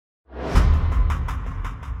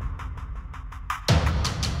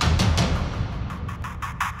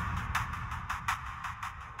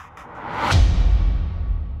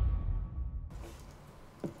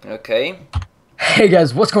Okay. Hey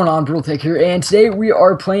guys, what's going on? Brutal Tech here, and today we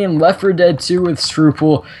are playing Left4Dead 2 with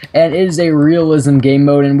Scruple, and it is a realism game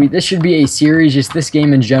mode, and this should be a series, just this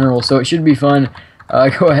game in general, so it should be fun.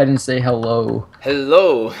 Go ahead and say hello.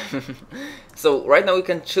 Hello! So right now we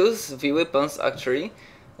can choose the weapons actually,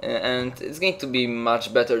 and it's going to be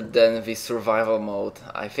much better than the survival mode,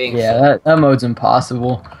 I think. Yeah, So. that mode's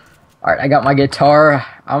impossible. Alright, I got my guitar.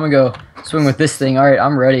 I'm gonna go swing with this thing. Alright,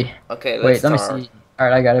 I'm ready. Okay, Wait, let me see.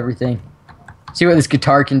 Alright, I got everything. See what this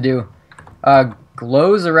guitar can do.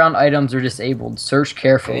 Glows around items are disabled. Search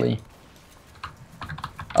carefully. Okay.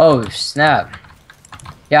 Oh, snap.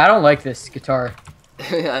 Yeah, I don't like this guitar.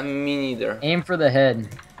 Me neither. Aim for the head.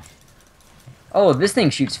 Oh, this thing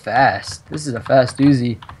shoots fast. This is a fast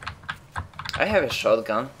Uzi. I have a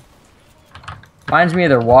shotgun. Reminds me of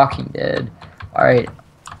The Walking Dead. Alright.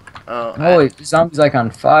 Oh, holy, zombies like on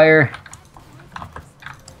fire.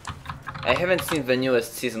 I haven't seen the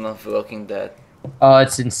newest season of The Walking Dead. Oh,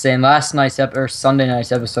 it's insane. Last night's or Sunday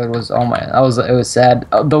night's episode was, oh my, it was sad.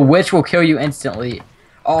 The witch will kill you instantly.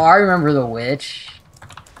 Oh, I remember the witch.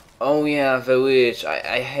 Oh yeah, the witch.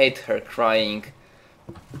 I hate her crying.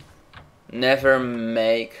 Never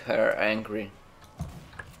make her angry.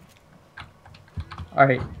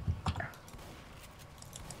 Alright.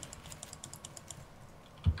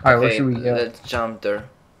 Alright, where should we go? Let's jump there.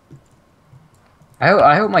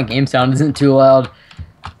 I hope my game sound isn't too loud.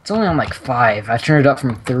 It's only on like 5. I turned it up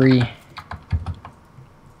from 3.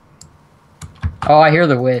 Oh, I hear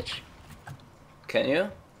the witch. Can you?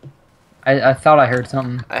 I thought I heard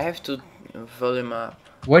something. I have to volume up.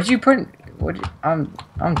 What'd you put? I'm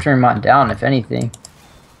turning mine down, if anything.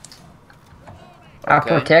 Okay. I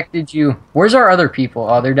protected you. Where's our other people?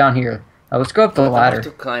 Oh, they're down here. Now, let's go up the ladder. I have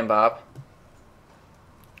to climb up.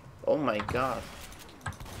 Oh my god.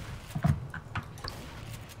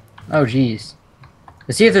 Oh, jeez.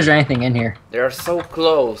 Let's see if there's anything in here. They are so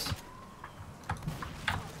close.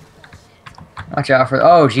 Watch out for...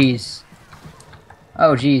 Oh, jeez.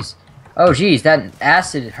 Oh, jeez. Oh, jeez. That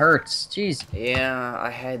acid hurts. Jeez. Yeah,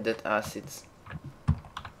 I had that acids.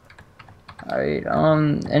 Alright,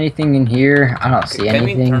 anything in here? I don't see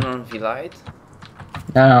anything. Can we turn on the light?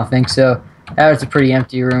 No, I don't think so. That's a pretty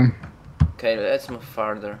empty room. Okay, let's move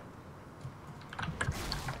farther.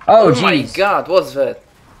 Oh, oh jeez. My god, what's that?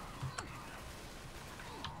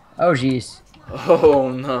 Oh, jeez. Oh,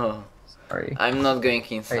 no. Sorry. I'm not going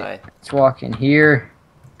inside. Right, let's walk in here.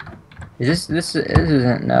 Is this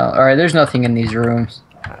isn't... No. Alright, there's nothing in these rooms.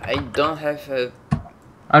 I don't have a...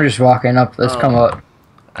 I'm just walking up. Let's come up.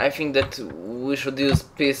 I think that we should use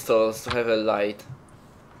pistols to have a light.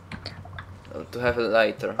 To have a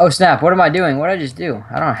lighter. Oh, snap. What am I doing? What did I just do?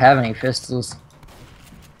 I don't have any pistols.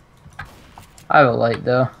 I have a light,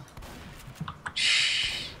 though. Shh.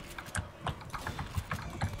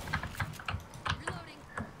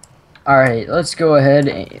 Alright, let's go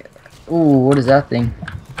ahead. Ooh, what is that thing?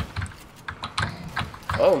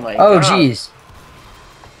 Oh my god. Oh, jeez.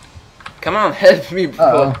 Come on, help me, bro.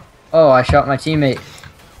 Uh-oh. Oh, I shot my teammate.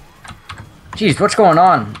 Jeez, what's going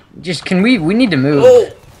on? Just, we need to move. Oh!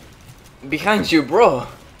 Behind you, bro.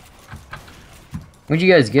 Where'd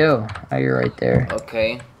you guys go? Oh, you're right there.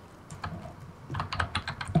 Okay.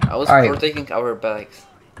 I was protecting our bags.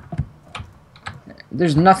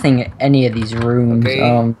 There's nothing in any of these rooms.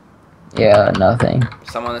 Okay. Yeah, nothing.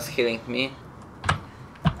 Someone is healing me.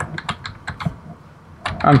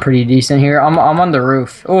 I'm pretty decent here. I'm on the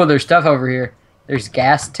roof. Oh, there's stuff over here. There's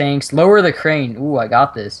gas tanks. Lower the crane. Ooh, I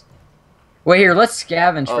got this. Wait here, let's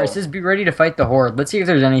scavenge first. It says be ready to fight the horde. Let's see if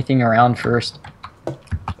there's anything around first.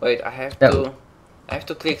 Wait, I have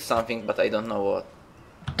to click something, but I don't know what.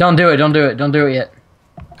 Don't do it, don't do it, don't do it yet.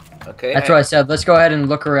 Okay. That's what I said. Let's go ahead and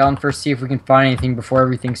look around first, see if we can find anything before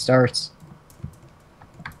everything starts.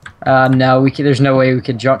 No, there's no way we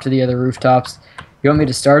could jump to the other rooftops. You want me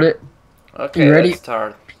to start it? Okay, you ready? Let's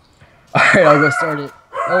start. Alright, I'll go start it.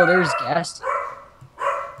 Oh, there's gas.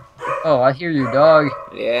 Oh, I hear you, dog.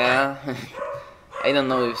 Yeah. I don't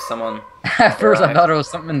know if someone... At first I thought it was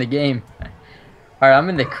something in the game. Alright, I'm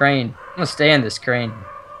in the crane. I'm gonna stay in this crane.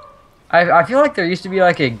 I feel like there used to be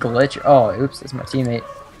like a glitch. Oh, oops, that's my teammate.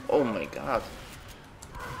 Oh my god.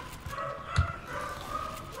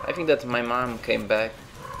 I think that my mom came back.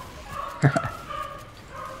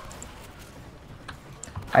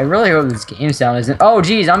 I really hope this game sound isn't... Oh,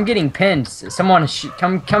 geez, I'm getting pinned. Someone,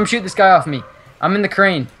 come shoot this guy off me. I'm in the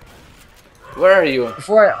crane. Where are you?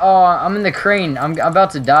 I'm in the crane. I'm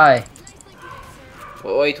about to die.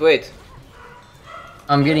 Wait.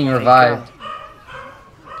 I'm getting revived.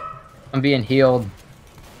 I'm being healed.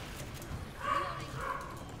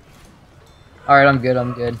 Alright, I'm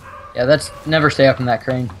good. Yeah, never stay up in that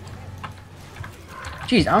crane.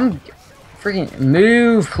 Jeez, I'm freaking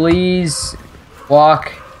move, please.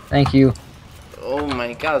 Walk. Thank you. Oh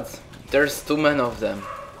my god, there's too many of them.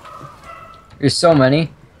 There's so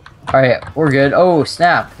many. Alright, we're good. Oh,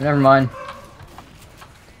 snap. Never mind.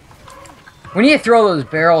 We need to throw those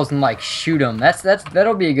barrels and like shoot them.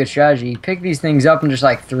 That'll be a good strategy. Pick these things up and just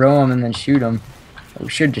like throw them and then shoot them. We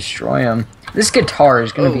should destroy them. This guitar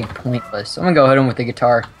is gonna be pointless. I'm gonna go hit him with the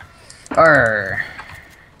guitar. Arr.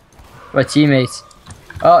 My teammates.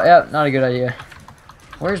 Oh, yeah, not a good idea.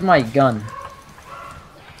 Where's my gun?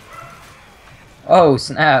 Oh,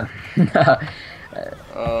 snap.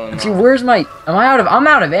 Oh no. See, where's my... I'm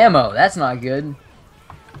out of ammo. That's not good.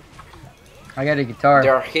 I got a guitar. They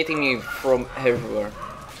are hitting me from everywhere.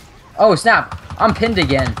 Oh, snap. I'm pinned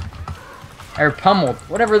again. Or pummeled.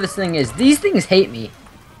 Whatever this thing is. These things hate me.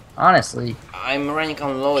 Honestly. I'm running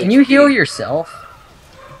on low Can you HP. heal yourself?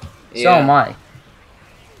 Yeah. So am I.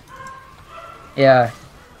 Yeah.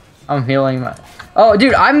 I'm healing my... Oh,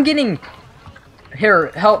 dude, I'm getting... Here,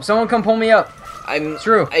 help. Someone come pull me up. It's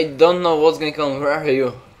true. I don't know what's going on. Where are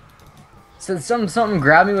you? So something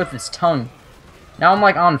grabbed me with its tongue. Now I'm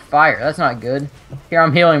like on fire. That's not good. Here,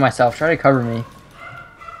 I'm healing myself. Try to cover me.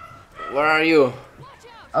 Where are you?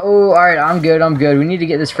 Oh, alright. I'm good. I'm good. We need to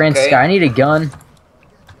get this Francis guy. I need a gun.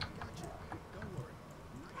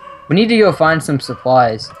 We need to go find some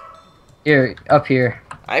supplies. Here, up here.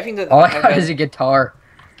 I think that All I got is a guitar.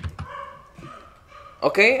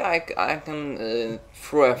 Okay, I can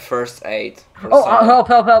throw a first aid. Oh, help,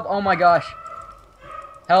 help, help. Oh my gosh.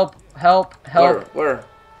 Help, help, help. Where?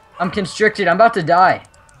 I'm constricted. I'm about to die.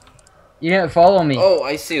 You didn't follow me. Oh,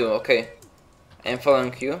 I see you. Okay. I'm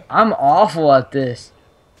following you. I'm awful at this.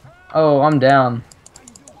 Oh, I'm down.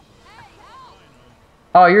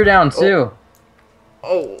 Oh, you're down too.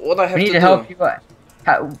 Oh, what I have to do? We need to help you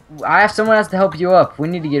up. Someone has to help you up. We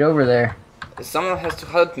need to get over there. Someone has to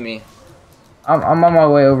help me. I'm on my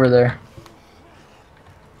way over there.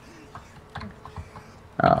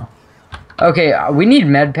 Oh. Okay, we need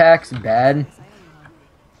med packs bad.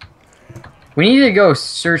 We need to go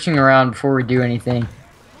searching around before we do anything.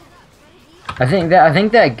 I think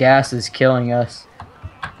that gas is killing us.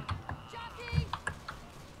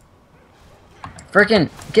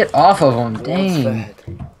 Frickin' get off of them, dang.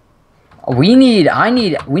 We need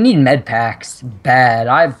med packs bad.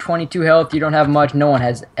 I have 22 health. You don't have much. No one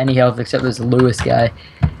has any health except this Lewis guy.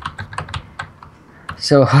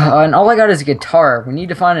 So, and all I got is a guitar. We need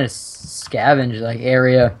to find a scavenge like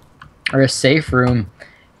area or a safe room.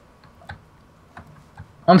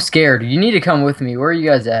 I'm scared. You need to come with me. Where are you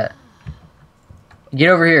guys at? Get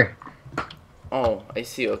over here. Oh, I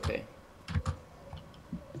see. Okay.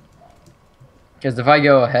 Because if I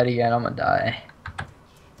go ahead again, I'm gonna die.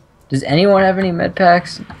 Does anyone have any med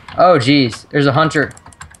packs? Oh, jeez. There's a hunter.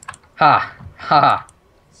 Ha. Ha.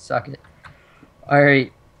 Suck it.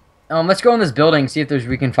 Alright. Let's go in this building, see if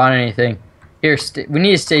we can find anything. Here, we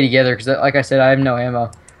need to stay together, because like I said, I have no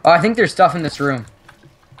ammo. Oh, I think there's stuff in this room.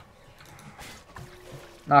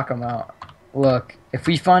 Knock them out. Look. If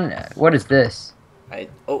we find... What is this?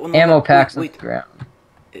 Oh, no, ammo packs on wait. the ground.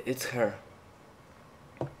 It's her.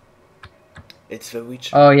 It's the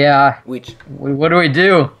witch. Oh, yeah. Witch. What do we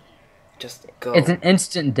do? Just go. It's an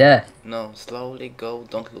instant death. No, slowly go.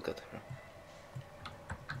 Don't look at her.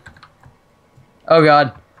 Oh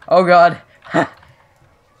god. Oh god.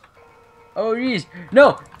 Oh jeez.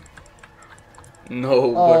 No. No.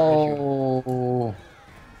 Where are you? Oh.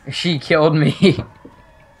 She killed me.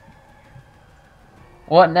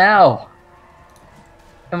 What now?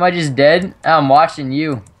 Am I just dead? I'm watching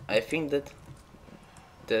you. I think that.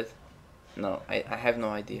 No, I have no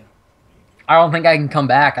idea. I don't think I can come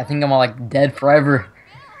back. I think I'm like dead forever.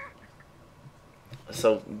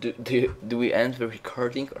 So do we end the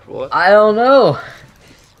recording or what? I don't know.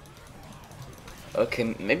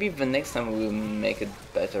 Okay, maybe the next time we'll make it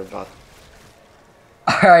better, but...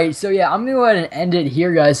 Alright, so yeah, I'm going to go ahead and end it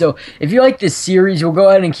here, guys. So if you like this series, we'll go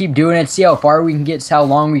ahead and keep doing it, see how far we can get, see how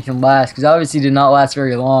long we can last, because obviously it did not last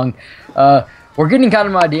very long. We're getting kind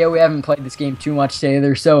of an idea. We haven't played this game too much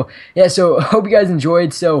together. So yeah, so hope you guys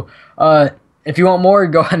enjoyed. So if you want more,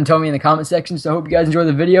 go ahead and tell me in the comment section. So I hope you guys enjoyed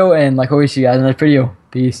the video, and like always, see you guys in the next video.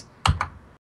 Peace.